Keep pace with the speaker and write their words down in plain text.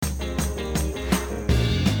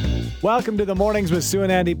Welcome to the Mornings with Sue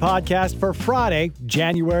and Andy podcast for Friday,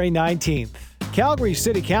 January 19th. Calgary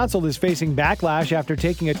City Council is facing backlash after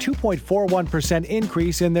taking a 2.41%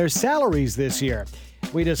 increase in their salaries this year.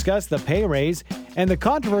 We discuss the pay raise and the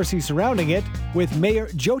controversy surrounding it with Mayor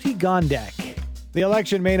Jyoti Gondek. The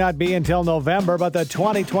election may not be until November, but the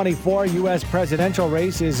 2024 U.S. presidential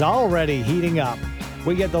race is already heating up.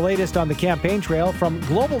 We get the latest on the campaign trail from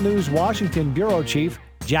Global News Washington Bureau Chief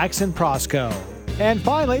Jackson Proskow. And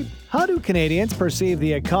finally, how do Canadians perceive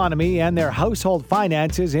the economy and their household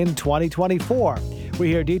finances in 2024? We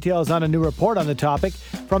hear details on a new report on the topic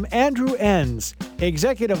from Andrew Enns,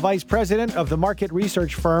 Executive Vice President of the market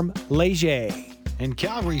research firm Leger. And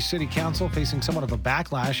Calgary City Council facing somewhat of a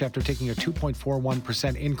backlash after taking a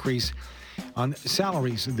 2.41% increase on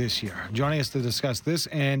salaries this year. Joining us to discuss this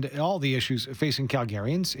and all the issues facing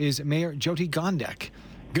Calgarians is Mayor Jyoti Gondek.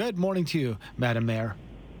 Good morning to you, Madam Mayor.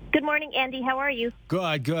 Good morning, Andy. How are you?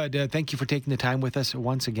 Good. Thank you for taking the time with us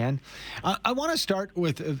once again. I want to start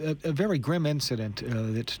with a very grim incident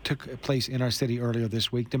that took place in our city earlier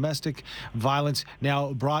this week. Domestic violence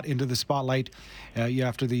now brought into the spotlight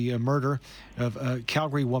after the murder of a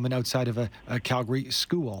Calgary woman outside of a Calgary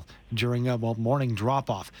school during a morning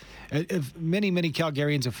drop-off. Many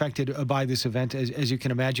Calgarians affected by this event, as you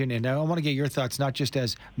can imagine. And I want to get your thoughts, not just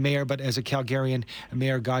as mayor, but as a Calgarian,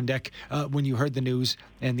 Mayor Gondek, when you heard the news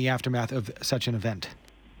and the aftermath of such an event.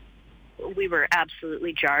 We were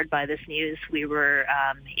absolutely jarred by this news. We were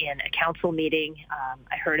in a council meeting.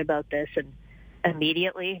 I heard about this, and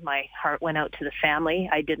immediately my heart went out to the family.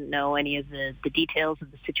 I didn't know any of the details of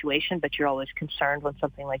the situation, but you're always concerned when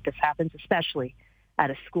something like this happens, especially at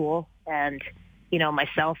a school. And, you know,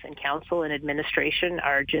 myself and council and administration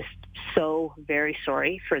are just so very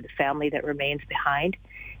sorry for the family that remains behind.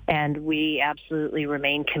 And we absolutely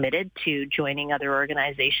remain committed to joining other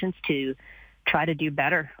organizations to try to do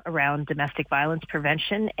better around domestic violence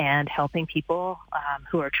prevention and helping people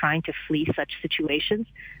who are trying to flee such situations.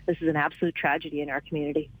 This is an absolute tragedy in our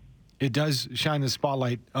community. It does shine the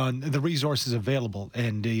spotlight on the resources available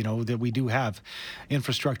and, that we do have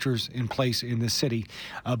infrastructures in place in the city.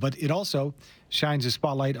 But it also shines a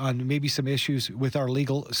spotlight on maybe some issues with our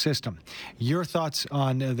legal system. Your thoughts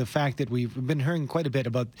on the fact that we've been hearing quite a bit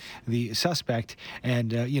about the suspect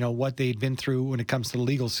and, what they'd been through when it comes to the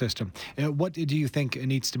legal system. What do you think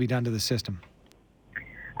needs to be done to the system?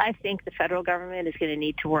 I think the federal government is going to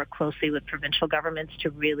need to work closely with provincial governments to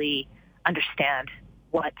really understand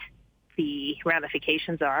what the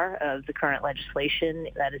ramifications are of the current legislation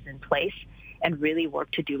that is in place and really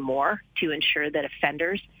work to do more to ensure that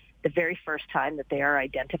offenders, the very first time that they are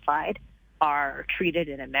identified, are treated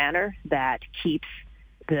in a manner that keeps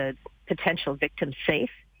the potential victims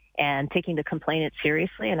safe and taking the complainant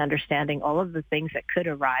seriously and understanding all of the things that could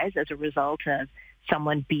arise as a result of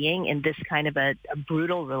someone being in this kind of a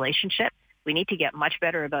brutal relationship. We need to get much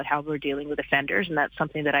better about how we're dealing with offenders, and that's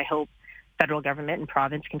something that I hope federal government and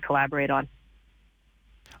province can collaborate on.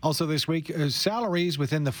 Also this week, salaries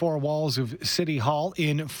within the four walls of City Hall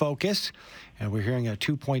in focus. And we're hearing a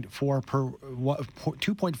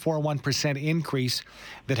 2.41% increase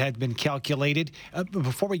that had been calculated.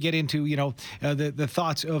 Before we get into, the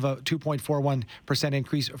thoughts of a 2.41%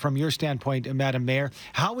 increase from your standpoint, Madam Mayor,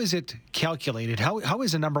 how is it calculated? How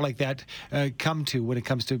is a number like that come to when it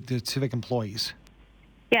comes to the civic employees?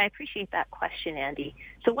 Yeah, I appreciate that question, Andy.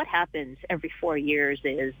 So what happens every 4 years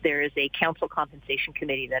is there is a council compensation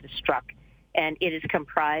committee that is struck, and it is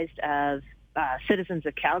comprised of citizens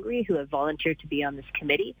of Calgary who have volunteered to be on this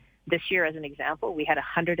committee. This year, as an example, we had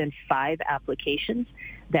 105 applications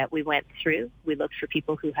that we went through. We looked for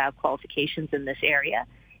people who have qualifications in this area,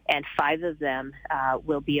 and 5 of them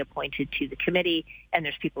will be appointed to the committee, and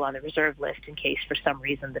there's people on the reserve list in case for some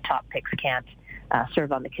reason the top picks can't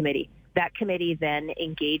serve on the committee. That committee then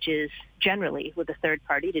engages generally with a third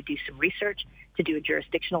party to do some research, to do a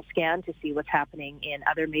jurisdictional scan, to see what's happening in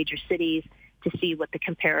other major cities, to see what the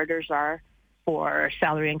comparators are for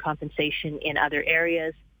salary and compensation in other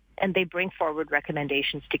areas. And they bring forward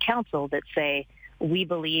recommendations to council that say, we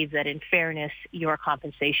believe that in fairness, your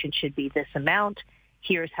compensation should be this amount.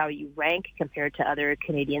 Here's how you rank compared to other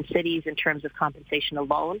Canadian cities in terms of compensation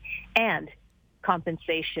alone, and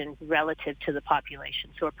compensation relative to the population,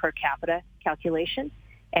 so a per capita calculation.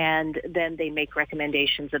 And then they make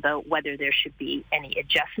recommendations about whether there should be any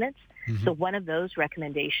adjustments. Mm-hmm. So one of those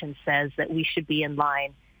recommendations says that we should be in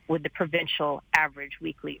line with the provincial average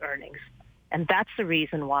weekly earnings. And that's the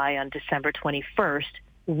reason why on December 21st,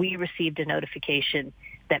 we received a notification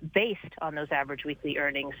that based on those average weekly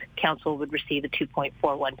earnings, council would receive a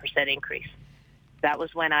 2.41% increase. that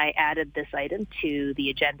was when I added this item to the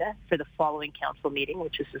agenda for the following council meeting,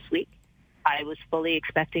 which is this week. I was fully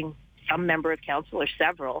expecting some member of council or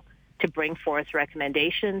several to bring forth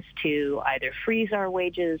recommendations to either freeze our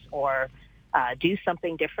wages or do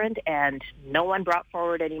something different, and no one brought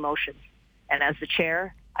forward any motions. And as the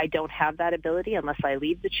chair, I don't have that ability unless I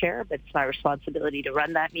leave the chair, but it's my responsibility to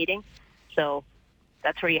run that meeting. So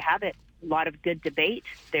that's where you have it. A lot of good debate.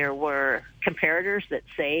 There were comparators that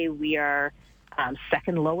say we are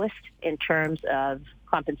second lowest in terms of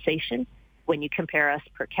compensation when you compare us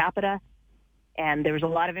per capita. And there was a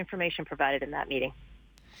lot of information provided in that meeting.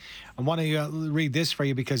 I want to read this for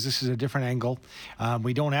you because this is a different angle.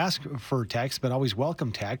 We don't ask for texts, but always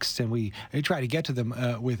welcome texts, and we try to get to them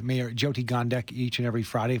with Mayor Jyoti Gondek each and every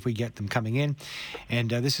Friday if we get them coming in. And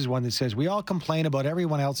this is one that says, we all complain about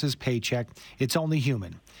everyone else's paycheck. It's only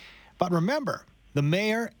human. But remember, the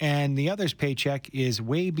mayor and the others' paycheck is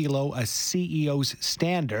way below a CEO's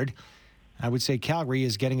standard. I would say Calgary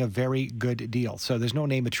is getting a very good deal. So there's no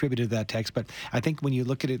name attributed to that text, but I think when you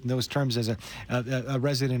look at it in those terms as a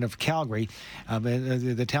resident of Calgary,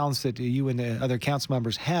 the talents that you and the other council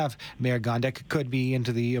members have, Mayor Gondek, could be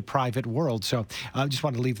into the private world. So I just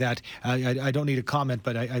want to leave that. I don't need a comment,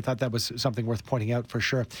 but I thought that was something worth pointing out for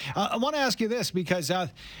sure. I want to ask you this because,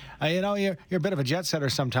 you're a bit of a jet setter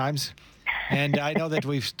sometimes. And I know that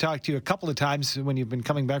we've talked to you a couple of times when you've been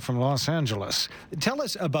coming back from Los Angeles. Tell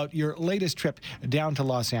us about your latest trip down to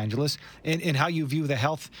Los Angeles and how you view the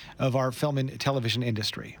health of our film and television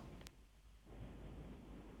industry.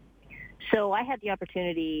 So I had the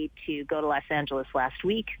opportunity to go to Los Angeles last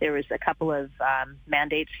week. There was a couple of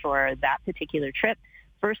mandates for that particular trip.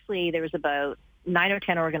 Firstly, there was about 9 or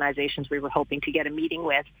 10 organizations we were hoping to get a meeting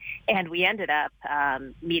with, and we ended up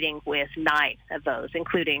meeting with 9 of those,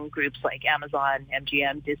 including groups like Amazon,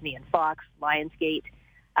 MGM, Disney and Fox, Lionsgate.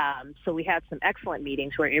 So we had some excellent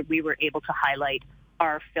meetings where we were able to highlight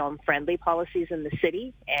our film-friendly policies in the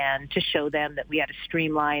city and to show them that we had a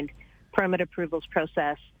streamlined permit approvals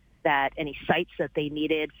process, that any sites that they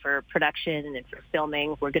needed for production and for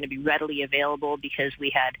filming were going to be readily available because we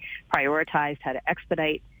had prioritized how to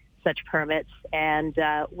expedite such permits. And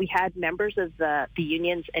we had members of the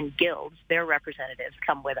unions and guilds, their representatives,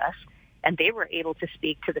 come with us, and they were able to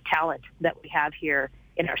speak to the talent that we have here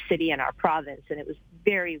in our city and our province, and it was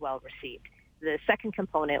very well received. The second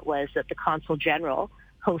component was that the Consul General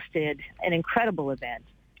hosted an incredible event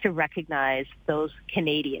to recognize those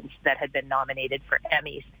Canadians that had been nominated for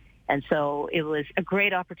Emmys. And so it was a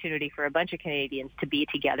great opportunity for a bunch of Canadians to be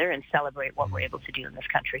together and celebrate what we're able to do in this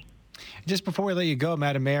country. Just before we let you go,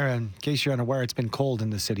 Madam Mayor, in case you're unaware, it's been cold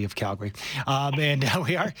in the city of Calgary. And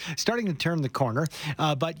we are starting to turn the corner.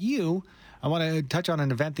 But I want to touch on an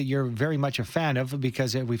event that you're very much a fan of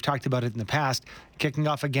because we've talked about it in the past. Kicking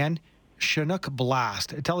off again, Chinook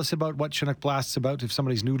Blast. Tell us about what Chinook Blast is about if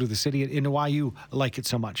somebody's new to the city and why you like it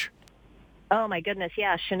so much. Oh, my goodness.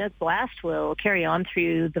 Yeah, Chinook Blast will carry on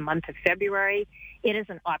through the month of February. It is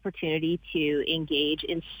an opportunity to engage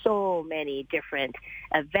in so many different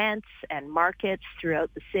events and markets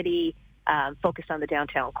throughout the city, focused on the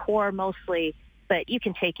downtown core mostly. But you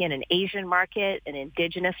can take in an Asian market, an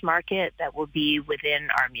Indigenous market that will be within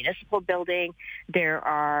our municipal building. There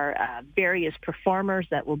are various performers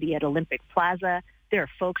that will be at Olympic Plaza. There are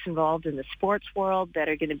folks involved in the sports world that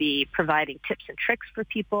are going to be providing tips and tricks for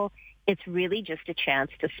people. It's really just a chance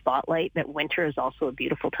to spotlight that winter is also a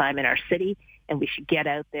beautiful time in our city, and we should get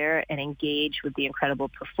out there and engage with the incredible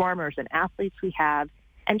performers and athletes we have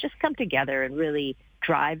and just come together and really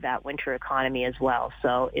drive that winter economy as well.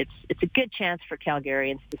 So it's a good chance for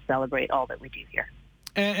Calgarians to celebrate all that we do here.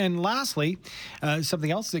 And lastly, something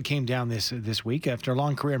else that came down this week, after a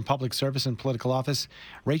long career in public service and political office,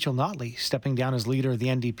 Rachel Notley stepping down as leader of the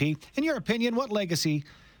NDP. In your opinion, what legacy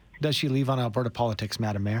does she leave on Alberta politics,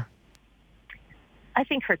 Madam Mayor? I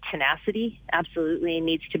think her tenacity absolutely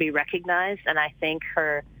needs to be recognized, and I think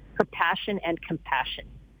her passion and compassion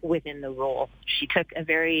within the role. She took a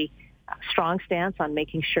very strong stance on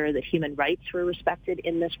making sure that human rights were respected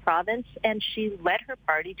in this province, and she led her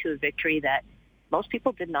party to a victory that most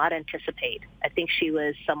people did not anticipate. I think she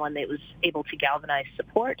was someone that was able to galvanize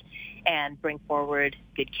support and bring forward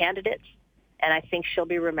good candidates, and I think she'll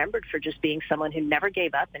be remembered for just being someone who never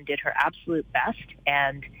gave up and did her absolute best.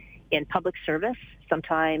 And in public service,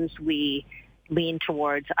 sometimes we lean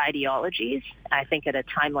towards ideologies. I think at a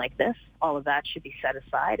time like this, all of that should be set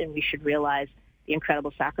aside, and we should realize the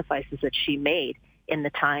incredible sacrifices that she made in the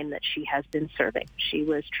time that she has been serving. She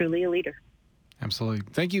was truly a leader. Absolutely.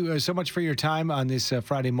 Thank you so much for your time on this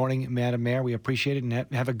Friday morning, Madam Mayor. We appreciate it, and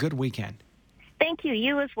have a good weekend. Thank you.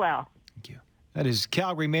 You as well. Thank you. That is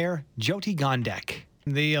Calgary Mayor Jyoti Gondek.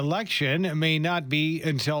 The election may not be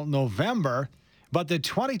until November, but the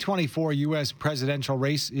 2024 U.S. presidential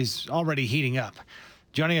race is already heating up.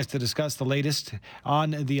 Joining us to discuss the latest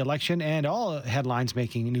on the election and all headlines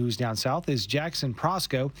making news down south is Jackson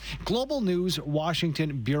Proskow, Global News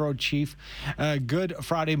Washington Bureau Chief. Good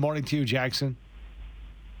Friday morning to you, Jackson.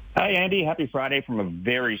 Hi, Andy. Happy Friday from a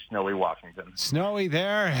very snowy Washington. Snowy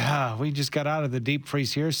there. We just got out of the deep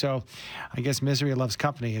freeze here, so I guess misery loves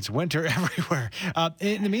company. It's winter everywhere.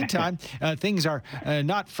 In the meantime, things are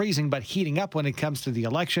not freezing but heating up when it comes to the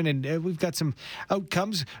election, and we've got some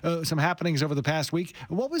outcomes, some happenings over the past week.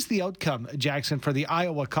 What was the outcome, Jackson, for the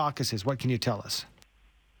Iowa caucuses? What can you tell us?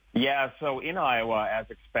 Yeah, so in Iowa, as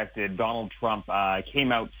expected, Donald Trump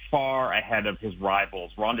came out far ahead of his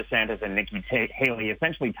rivals. Ron DeSantis and Nikki Haley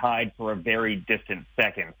essentially tied for a very distant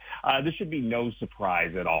second. This should be no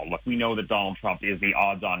surprise at all. Look, we know that Donald Trump is the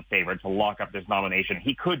odds-on favorite to lock up this nomination.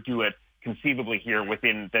 He could do it conceivably here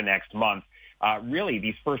within the next month. Really,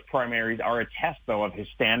 these first primaries are a test, though, of his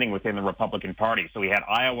standing within the Republican Party. So we had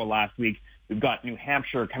Iowa last week. We've got New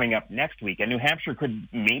Hampshire coming up next week, and New Hampshire could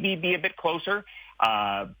maybe be a bit closer,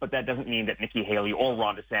 but that doesn't mean that Nikki Haley or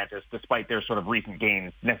Ron DeSantis, despite their sort of recent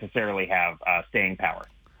gains, necessarily have staying power.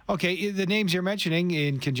 Okay, the names you're mentioning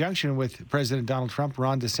in conjunction with President Donald Trump,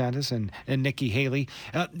 Ron DeSantis, and Nikki Haley.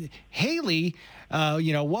 Haley,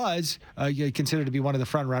 was considered to be one of the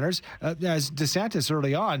front runners, as DeSantis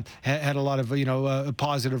early on had a lot of,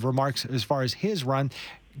 positive remarks as far as his run.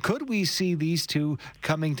 Could we see these two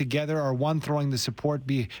coming together, or one throwing the support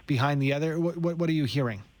behind the other? What are you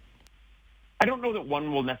hearing? I don't know that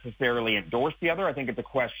one will necessarily endorse the other. I think it's a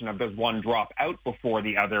question of, does one drop out before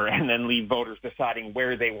the other and then leave voters deciding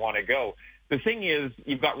where they want to go? The thing is,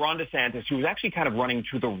 you've got Ron DeSantis, who's actually kind of running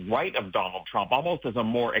to the right of Donald Trump, almost as a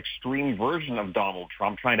more extreme version of Donald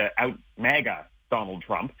Trump, trying to out-MAGA Donald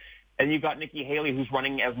Trump. And you've got Nikki Haley, who's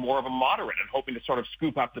running as more of a moderate and hoping to sort of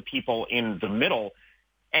scoop up the people in the middle.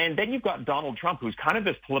 And then you've got Donald Trump, who's kind of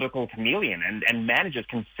this political chameleon and manages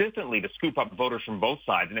consistently to scoop up voters from both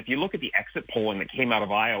sides. And if you look at the exit polling that came out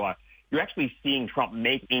of Iowa, you're actually seeing Trump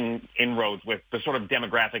making inroads with the sort of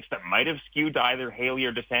demographics that might have skewed to either Haley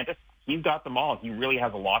or DeSantis. He's got them all. He really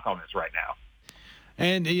has a lock on this right now.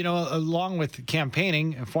 And, along with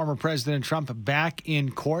campaigning, former President Trump back in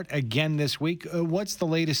court again this week. What's the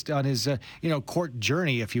latest on his, court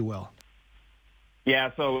journey, if you will?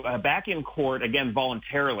 Yeah, so back in court, again,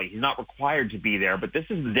 voluntarily. He's not required to be there, but this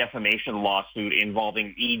is the defamation lawsuit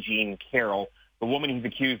involving E. Jean Carroll, the woman he's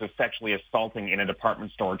accused of sexually assaulting in a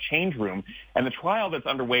department store change room. And the trial that's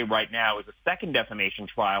underway right now is a second defamation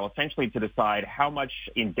trial, essentially to decide how much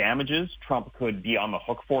in damages Trump could be on the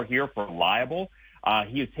hook for here for liable.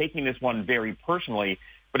 He is taking this one very personally.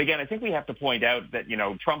 But again, I think we have to point out that,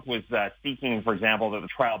 Trump was seeking, for example, that the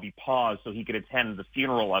trial be paused so he could attend the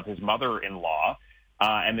funeral of his mother-in-law.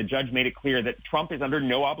 And the judge made it clear that Trump is under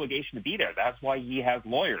no obligation to be there. That's why he has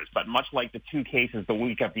lawyers. But much like the two cases the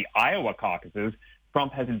week of the Iowa caucuses,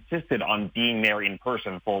 Trump has insisted on being there in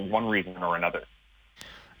person for one reason or another.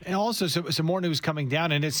 And also, some more news coming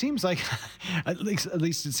down, and it seems like, at least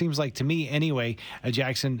it seems like to me anyway,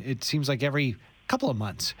 Jackson, it seems like every couple of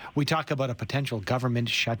months we talk about a potential government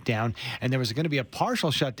shutdown, and there was going to be a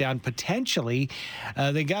partial shutdown potentially.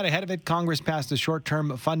 They got ahead of it. Congress passed a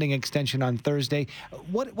short-term funding extension on Thursday.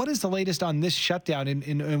 What is the latest on this shutdown,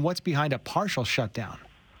 and what's behind a partial shutdown?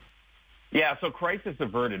 Yeah, so crisis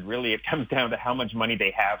averted, really, it comes down to how much money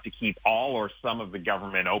they have to keep all or some of the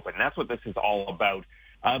government open. That's what this is all about.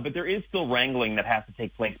 But there is still wrangling that has to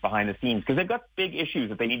take place behind the scenes because they've got big issues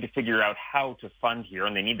that they need to figure out how to fund here,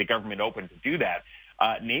 and they need the government open to do that.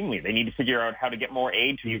 Namely, they need to figure out how to get more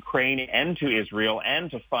aid to Ukraine and to Israel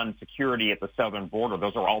and to fund security at the southern border.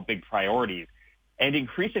 Those are all big priorities. And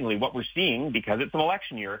increasingly, what we're seeing, because it's an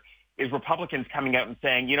election year, is Republicans coming out and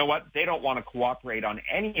saying, you know what, they don't want to cooperate on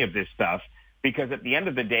any of this stuff because at the end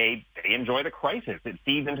of the day, they enjoy the crisis. It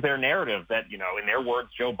feeds into their narrative that, in their words,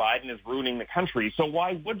 Joe Biden is ruining the country. So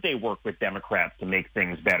why would they work with Democrats to make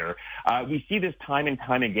things better? We see this time and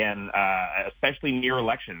time again, especially near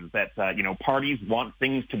elections, that, parties want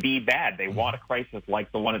things to be bad. They want a crisis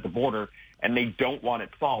like the one at the border, and they don't want it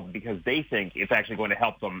solved because they think it's actually going to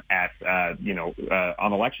help them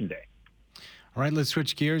on Election Day. All right, let's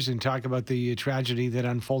switch gears and talk about the tragedy that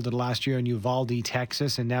unfolded last year in Uvalde,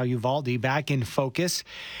 Texas, and now Uvalde back in focus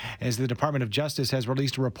as the Department of Justice has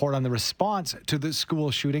released a report on the response to the school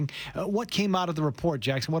shooting. What came out of the report,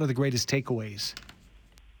 Jackson? What are the greatest takeaways?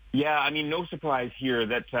 Yeah, I mean, no surprise here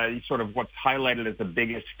that sort of what's highlighted as the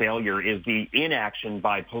biggest failure is the inaction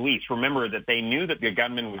by police. Remember that they knew that the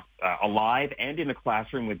gunman was alive and in the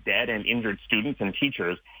classroom with dead and injured students and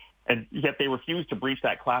teachers, and yet they refused to breach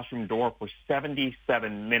that classroom door for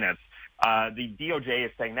 77 minutes. The DOJ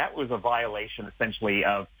is saying that was a violation, essentially,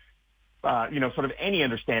 of sort of any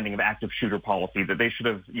understanding of active shooter policy, that they should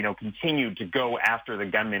have, continued to go after the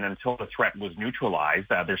gunman until the threat was neutralized.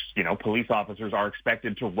 Police officers are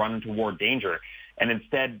expected to run toward danger, and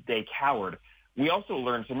instead they cowered. We also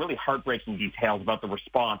learned some really heartbreaking details about the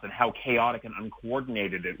response and how chaotic and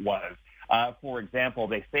uncoordinated it was. For example,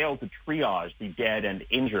 they failed to triage the dead and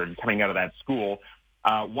injured coming out of that school.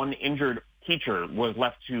 One injured teacher was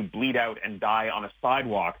left to bleed out and die on a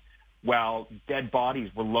sidewalk, while dead bodies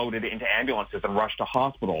were loaded into ambulances and rushed to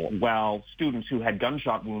hospital, while students who had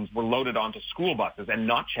gunshot wounds were loaded onto school buses and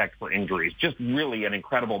not checked for injuries. Just really an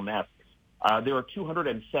incredible mess. There are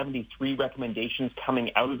 273 recommendations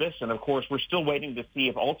coming out of this, and of course, we're still waiting to see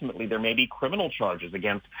if ultimately there may be criminal charges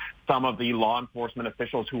against some of the law enforcement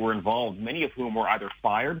officials who were involved, many of whom were either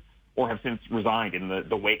fired or have since resigned in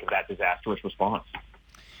the wake of that disastrous response.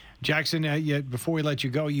 Jackson, before we let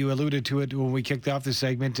you go, you alluded to it when we kicked off the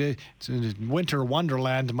segment. It's winter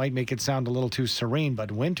wonderland might make it sound a little too serene,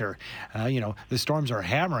 but winter, the storms are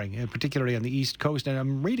hammering, particularly on the East Coast. And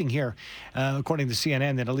I'm reading here, according to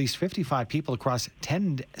CNN, that at least 55 people across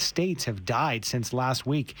 10 states have died since last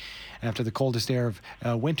week after the coldest air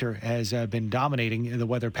of winter has been dominating the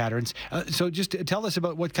weather patterns. So just tell us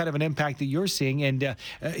about what kind of an impact that you're seeing, and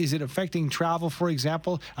is it affecting travel, for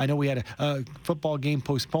example? I know we had a football game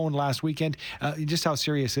postponed last weekend. Just how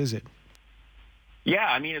serious is it? Yeah,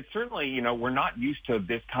 I mean, it's certainly, we're not used to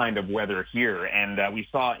this kind of weather here. And we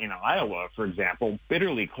saw in Iowa, for example,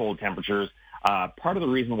 bitterly cold temperatures. Part of the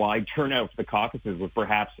reason why turnout for the caucuses was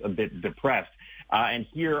perhaps a bit depressed. And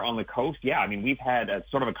here on the coast, we've had a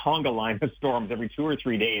sort of a conga line of storms every 2 or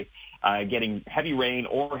 3 days, getting heavy rain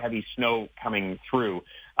or heavy snow coming through.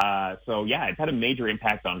 It's had a major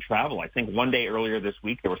impact on travel. I think one day earlier this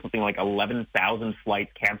week, there was something like 11,000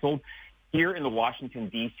 flights canceled. Here in the Washington,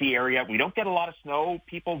 D.C. area, we don't get a lot of snow.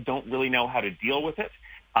 People don't really know how to deal with it.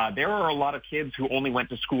 There are a lot of kids who only went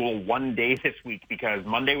to school one day this week because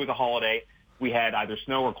Monday was a holiday. We had either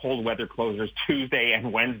snow or cold weather closures Tuesday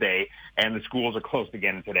and Wednesday, and the schools are closed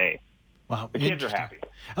again today. Wow, the kids are happy.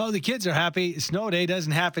 Oh, the kids are happy. Snow day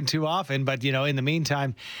doesn't happen too often, but in the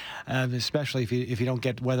meantime, especially if you don't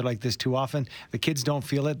get weather like this too often, the kids don't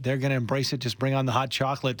feel it. They're going to embrace it. Just bring on the hot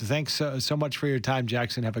chocolate. Thanks so much for your time,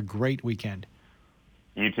 Jackson. Have a great weekend.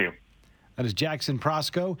 You too. That is Jackson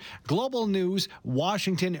Proskow, Global News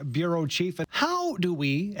Washington Bureau Chief. How do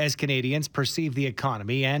we, as Canadians, perceive the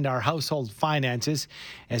economy and our household finances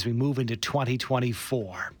as we move into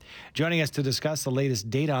 2024? Joining us to discuss the latest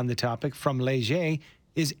data on the topic from Léger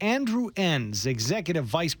is Andrew Enns, Executive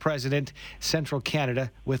Vice President, Central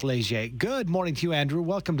Canada with Léger. Good morning to you, Andrew.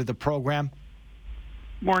 Welcome to the program.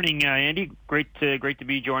 Morning, Andy. Great to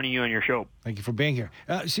be joining you on your show. Thank you for being here.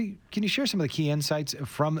 Can you share some of the key insights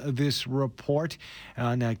from this report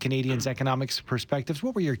on Canadians' economics perspectives?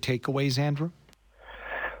 What were your takeaways, Andrew?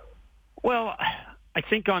 Well, I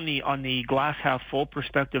think on the glass half full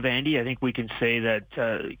perspective, Andy, I think we can say that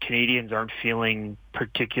Canadians aren't feeling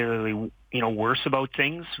particularly worse about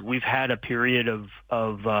things. We've had a period of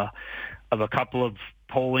a couple of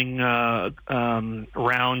polling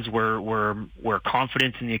rounds where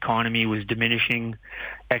confidence in the economy was diminishing.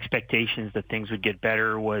 Expectations that things would get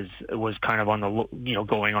better was kind of on the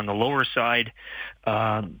going on the lower side.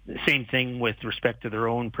 Same thing with respect to their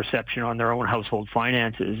own perception on their own household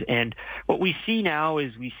finances. And what we see now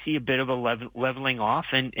is we see a bit of a leveling off,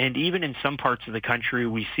 and even in some parts of the country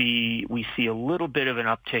we see a little bit of an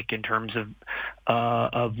uptick in terms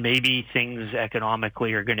of maybe things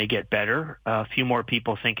economically are going to get better. A few more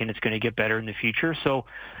people thinking it's going to get better in the future. So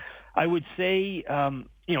I would say,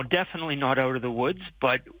 definitely not out of the woods,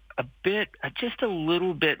 but just a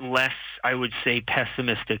little bit less, I would say,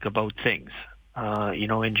 pessimistic about things,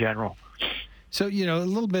 in general. So, a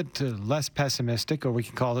little bit less pessimistic, or we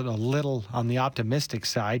can call it a little on the optimistic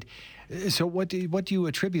side. So what do you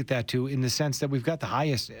attribute that to, in the sense that we've got the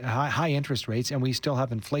highest high interest rates and we still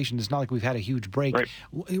have inflation? It's not like we've had a huge break. Right.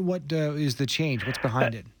 What is the change? What's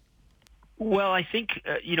behind it? Well, I think,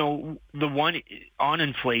 the one on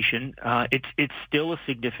inflation, it's still a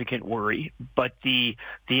significant worry, but the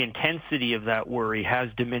intensity of that worry has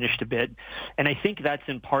diminished a bit. And I think that's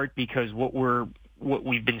in part because what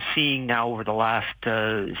we've been seeing now over the last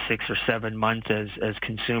 6 or 7 months as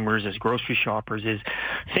consumers, as grocery shoppers, is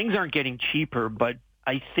things aren't getting cheaper, but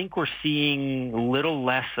I think we're seeing a little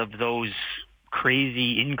less of those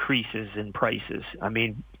crazy increases in prices. I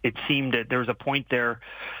mean, it seemed that there was a point there,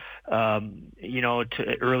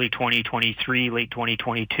 to early 2023, late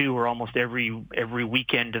 2022, where almost every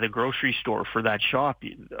weekend to the grocery store for that shop,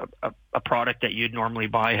 a product that you'd normally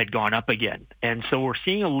buy had gone up again. And so we're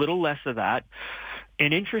seeing a little less of that.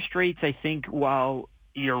 And interest rates, I think, while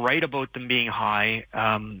you're right about them being high,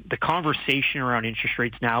 the conversation around interest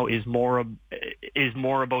rates now is more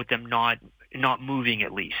about them not moving,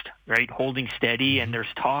 at least, right? Holding steady. And there's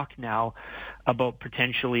talk now about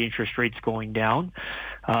potentially interest rates going down.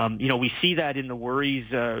 We see that in the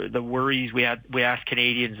worries. We ask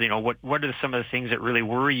Canadians, what are some of the things that really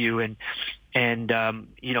worry you? And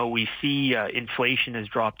we see inflation has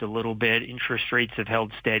dropped a little bit. Interest rates have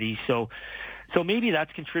held steady. So maybe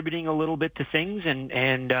that's contributing a little bit to things. And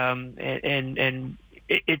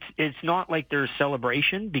it's not like there's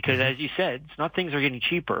celebration, because, as you said, it's not things are getting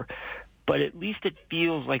cheaper. But at least it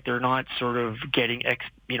feels like they're not sort of getting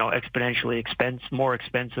exponentially more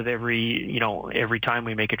expensive every time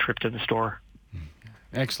we make a trip to the store.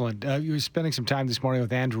 Excellent. You were spending some time this morning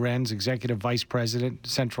with Andrew Enns, Executive Vice President,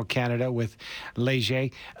 Central Canada with Leger.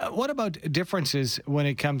 What about differences when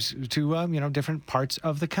it comes to different parts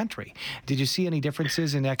of the country? Did you see any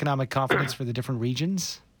differences in economic confidence for the different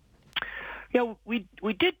regions? Yeah, we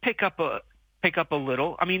did pick up a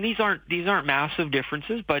little. I mean, these aren't massive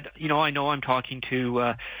differences, but I know I'm talking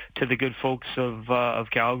to the good folks of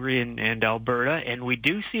Calgary and Alberta, and we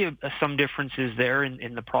do see some differences there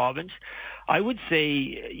in the province. I would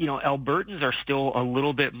say, Albertans are still a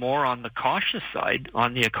little bit more on the cautious side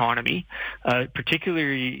on the economy,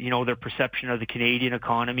 particularly, their perception of the Canadian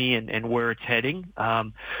economy and where it's heading.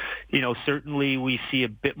 Certainly we see a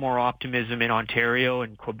bit more optimism in Ontario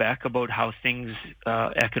and Quebec about how things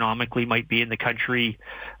economically might be in the country,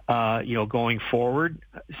 going forward.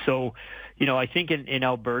 So, I think in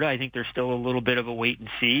Alberta, I think there's still a little bit of a wait and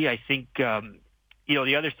see. I think,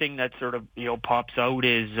 the other thing that sort of, pops out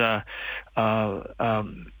is,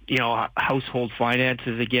 household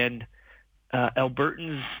finances. Again,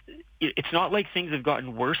 Albertans, it's not like things have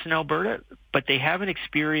gotten worse in Alberta, but they haven't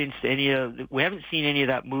experienced we haven't seen any of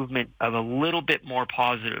that movement of a little bit more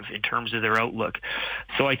positive in terms of their outlook.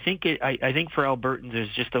 So I think I think for Albertans,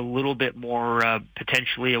 there's just a little bit more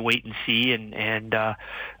potentially a wait and see, and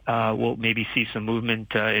we'll maybe see some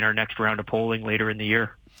movement in our next round of polling later in the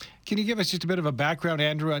year. Can you give us just a bit of a background,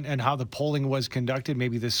 Andrew, on how the polling was conducted,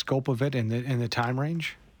 maybe the scope of it and the time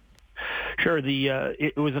range? Sure.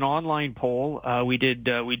 It was an online poll. We did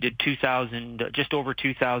 2,000, just over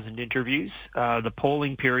 2,000 interviews. The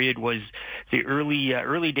polling period was the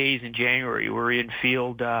early days in January. We were in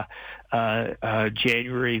field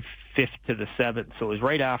January 5th to the 7th, so it was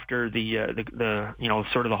right after the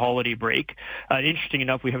sort of the holiday break. Interesting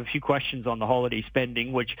enough, we have a few questions on the holiday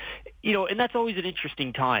spending, which and that's always an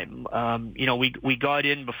interesting time. We got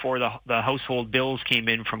in before the household bills came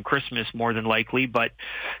in from Christmas, more than likely, but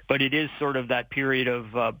it is sort of that period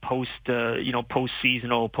of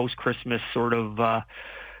post-seasonal, post-Christmas sort of.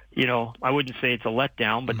 I wouldn't say it's a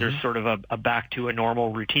letdown, but there's sort of a back to a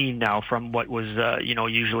normal routine now from what was,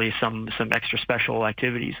 usually some extra special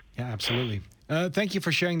activities. Yeah, absolutely. Thank you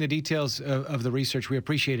for sharing the details of the research. We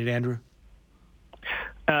appreciate it, Andrew.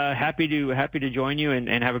 Happy to join you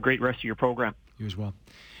and have a great rest of your program. You as well.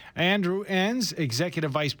 Andrew Enns,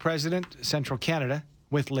 Executive Vice President, Central Canada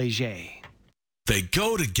with Leger. They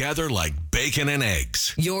go together like bacon and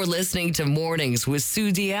eggs. You're listening to Mornings with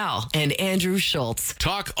Sue Dial and Andrew Schultz.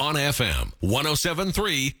 Talk on FM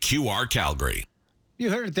 107.3 QR Calgary. You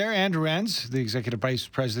heard it there, Andrew Enns, the Executive Vice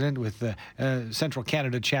President with the Central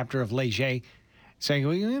Canada chapter of Leger, saying,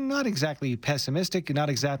 well, not exactly pessimistic, not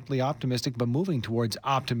exactly optimistic, but moving towards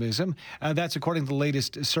optimism. That's according to the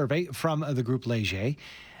latest survey from the group Leger.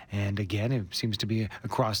 And again, it seems to be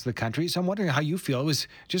across the country. So I'm wondering how you feel. It was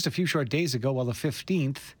just a few short days ago, the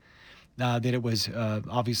 15th, that it was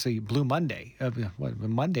obviously Blue Monday.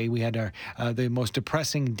 Monday, we had our the most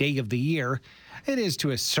depressing day of the year. It is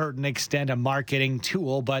to a certain extent a marketing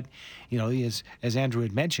tool, but, as Andrew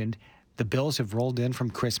had mentioned, the bills have rolled in from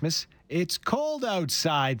Christmas. It's cold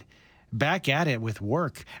outside. Back at it with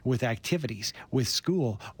work, with activities, with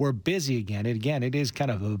school. We're busy again. And again, it is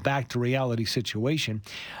kind of a back to reality situation.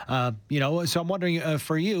 So I'm wondering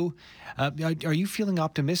for you, are you feeling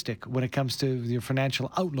optimistic when it comes to your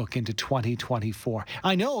financial outlook into 2024?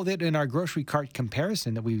 I know that in our grocery cart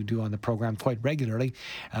comparison that we do on the program quite regularly,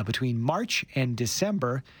 between March and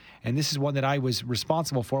December, and this is one that I was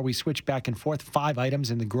responsible for, we switch back and forth 5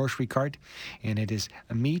 items in the grocery cart, and it is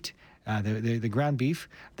meat, the ground beef,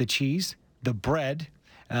 the cheese, the bread,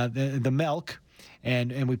 the milk,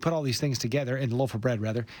 and we put all these things together, and the loaf of bread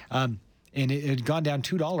rather, And it had gone down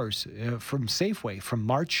 $2 from Safeway from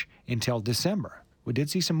March until December. We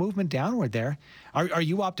did see some movement downward there. Are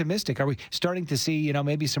you optimistic? Are we starting to see,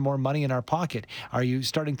 maybe some more money in our pocket? Are you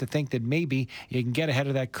starting to think that maybe you can get ahead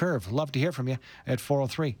of that curve? Love to hear from you at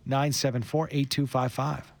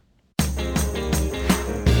 403-974-8255.